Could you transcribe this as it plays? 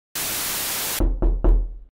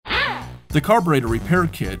The Carburetor Repair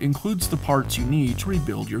Kit includes the parts you need to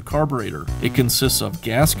rebuild your carburetor. It consists of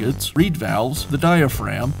gaskets, reed valves, the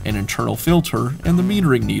diaphragm, an internal filter, and the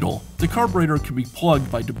metering needle. The carburetor can be plugged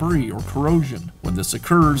by debris or corrosion. When this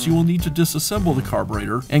occurs, you will need to disassemble the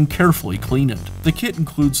carburetor and carefully clean it. The kit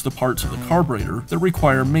includes the parts of the carburetor that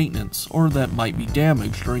require maintenance or that might be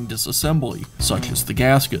damaged during disassembly, such as the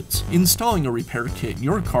gaskets. Installing a repair kit in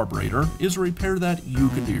your carburetor is a repair that you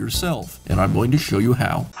can do yourself, and I'm going to show you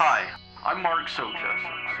how. Hi, I'm Mark Socha.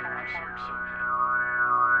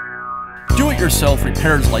 Do-it-yourself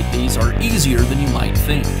repairs like these are easier than you might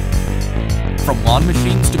think. From lawn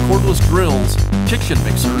machines to cordless drills, kitchen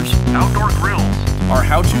mixers, Outdoor grills. our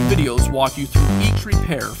how-to videos walk you through each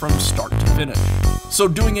repair from start to finish. So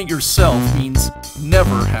doing it yourself means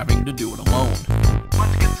never having to do it alone.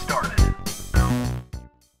 Let's get started.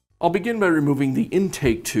 I'll begin by removing the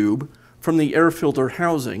intake tube from the air filter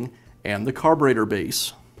housing and the carburetor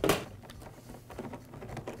base.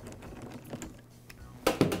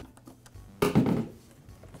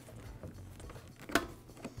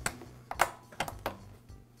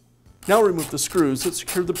 Now remove the screws that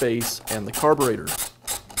secure the base and the carburetor.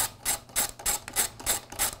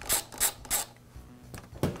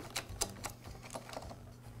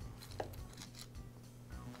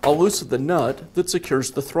 I'll loosen the nut that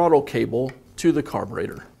secures the throttle cable to the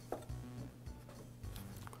carburetor.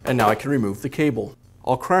 And now I can remove the cable.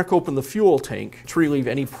 I'll crack open the fuel tank to relieve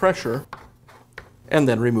any pressure and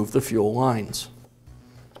then remove the fuel lines.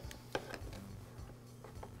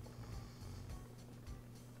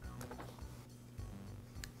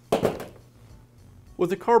 With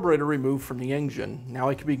the carburetor removed from the engine, now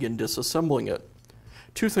I can begin disassembling it.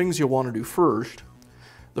 Two things you'll want to do first.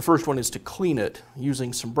 The first one is to clean it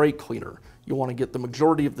using some brake cleaner. You'll want to get the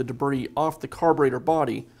majority of the debris off the carburetor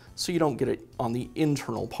body so you don't get it on the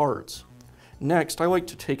internal parts. Next, I like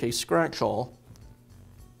to take a scratch awl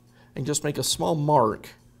and just make a small mark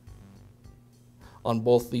on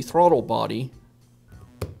both the throttle body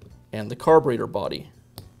and the carburetor body.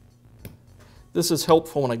 This is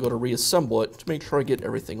helpful when I go to reassemble it to make sure I get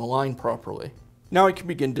everything aligned properly. Now I can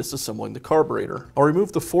begin disassembling the carburetor. I'll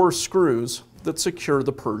remove the 4 screws that secure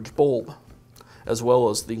the purge bulb, as well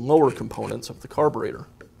as the lower components of the carburetor.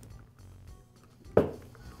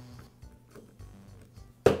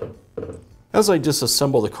 As I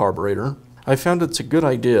disassemble the carburetor, I found it's a good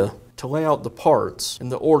idea to lay out the parts in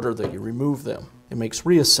the order that you remove them. It makes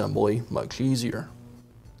reassembly much easier.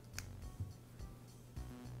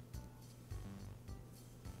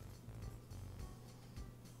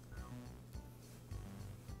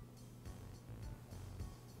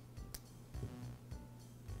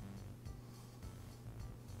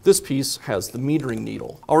 This piece has the metering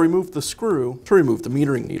needle. I'll remove the screw to remove the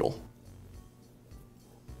metering needle.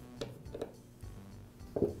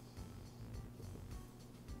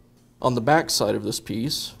 On the back side of this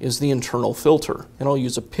piece is the internal filter, and I'll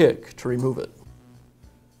use a pick to remove it.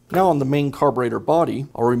 Now on the main carburetor body,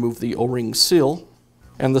 I'll remove the O-ring seal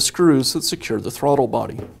and the screws that secure the throttle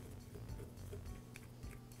body.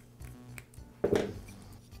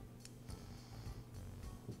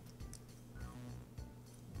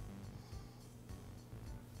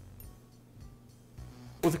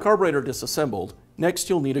 With the carburetor disassembled, next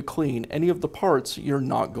you'll need to clean any of the parts you're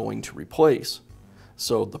not going to replace.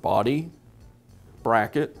 So the body,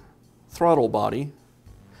 bracket, throttle body,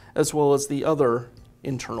 as well as the other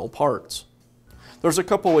internal parts. There's a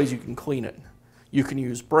couple ways you can clean it. You can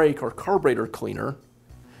use brake or carburetor cleaner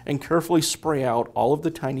and carefully spray out all of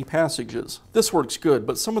the tiny passages. This works good,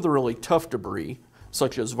 but some of the really tough debris,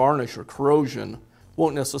 such as varnish or corrosion,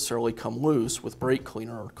 won't necessarily come loose with brake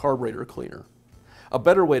cleaner or carburetor cleaner. A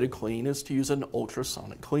better way to clean is to use an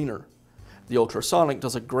ultrasonic cleaner. The ultrasonic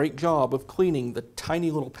does a great job of cleaning the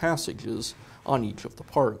tiny little passages on each of the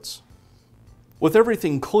parts. With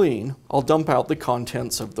everything clean, I'll dump out the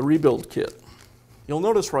contents of the rebuild kit. You'll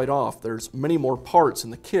notice right off there's many more parts in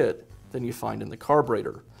the kit than you find in the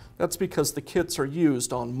carburetor. That's because the kits are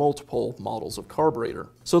used on multiple models of carburetor.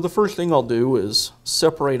 So the first thing I'll do is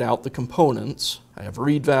separate out the components. I have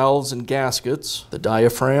reed valves and gaskets, the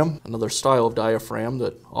diaphragm, another style of diaphragm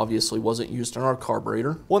that obviously wasn't used in our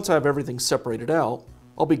carburetor. Once I have everything separated out,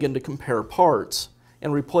 I'll begin to compare parts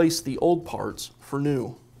and replace the old parts for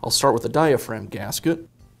new. I'll start with the diaphragm gasket.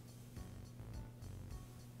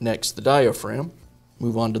 Next, the diaphragm.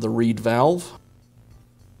 Move on to the reed valve.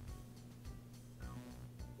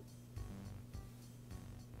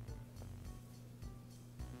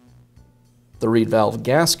 The reed valve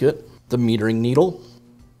gasket, the metering needle,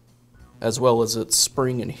 as well as its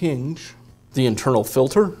spring and hinge, the internal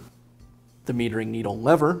filter, the metering needle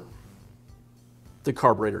lever, the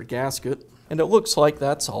carburetor gasket, and it looks like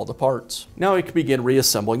that's all the parts. Now I can begin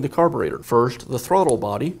reassembling the carburetor. First, the throttle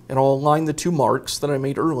body, and I'll align the two marks that I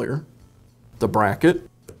made earlier, the bracket,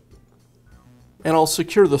 and I'll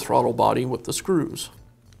secure the throttle body with the screws.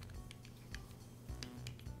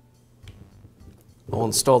 I'll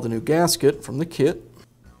install the new gasket from the kit.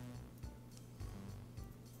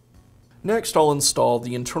 Next, I'll install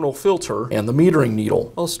the internal filter and the metering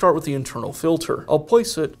needle. I'll start with the internal filter. I'll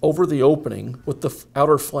place it over the opening with the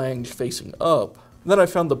outer flange facing up. Then I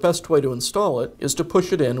found the best way to install it is to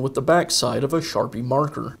push it in with the back side of a Sharpie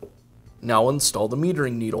marker. Now install the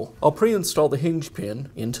metering needle. I'll pre-install the hinge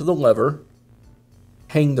pin into the lever,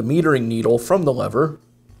 hang the metering needle from the lever,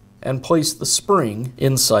 and place the spring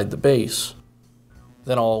inside the base.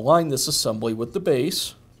 Then I'll align this assembly with the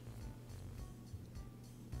base,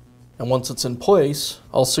 and once it's in place,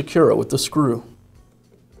 I'll secure it with the screw.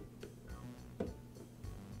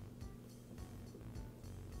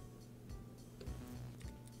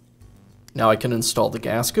 Now I can install the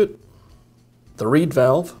gasket, the reed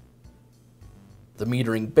valve, the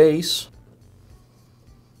metering base,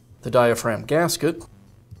 the diaphragm gasket,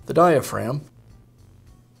 the diaphragm,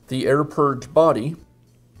 the air purge body,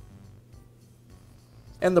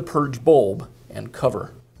 and the purge bulb and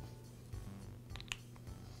cover.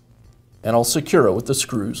 And I'll secure it with the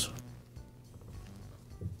screws.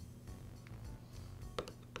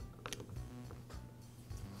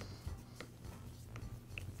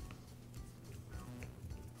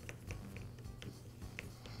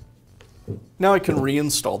 Now I can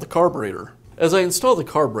reinstall the carburetor. As I install the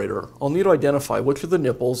carburetor, I'll need to identify which of the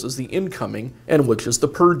nipples is the incoming and which is the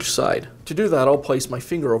purge side. To do that, I'll place my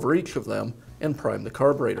finger over each of them and prime the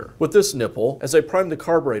carburetor. With this nipple, as I prime the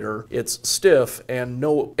carburetor, it's stiff and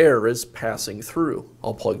no air is passing through.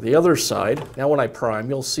 I'll plug the other side. Now when I prime,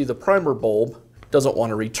 you'll see the primer bulb doesn't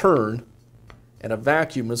want to return and a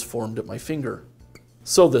vacuum is formed at my finger.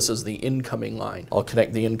 So this is the incoming line. I'll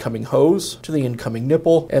connect the incoming hose to the incoming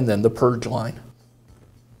nipple and then the purge line.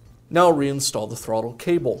 Now I'll reinstall the throttle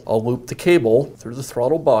cable. I'll loop the cable through the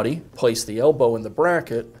throttle body, place the elbow in the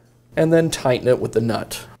bracket, and then tighten it with the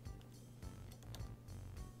nut.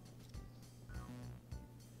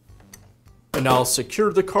 And now I'll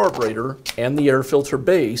secure the carburetor and the air filter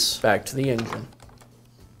base back to the engine.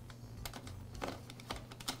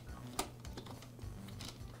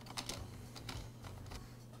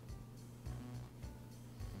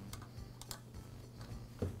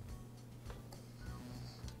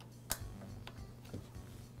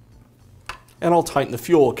 And I'll tighten the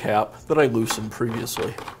fuel cap that I loosened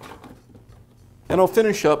previously. And I'll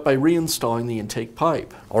finish up by reinstalling the intake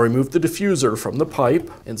pipe. I'll remove the diffuser from the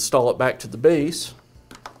pipe, install it back to the base,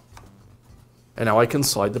 and now I can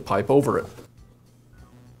slide the pipe over it.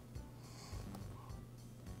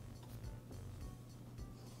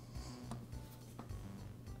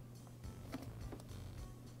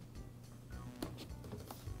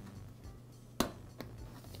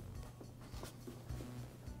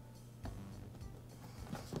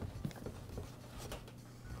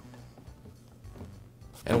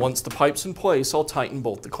 And once the pipe's in place, I'll tighten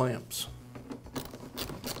both the clamps.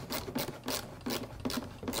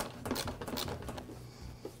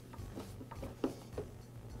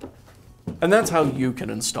 And that's how you can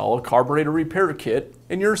install a carburetor repair kit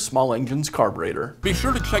in your small engine's carburetor. Be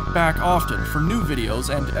sure to check back often for new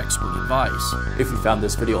videos and expert advice. If you found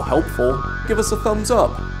this video helpful, give us a thumbs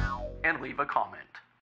up And leave a comment.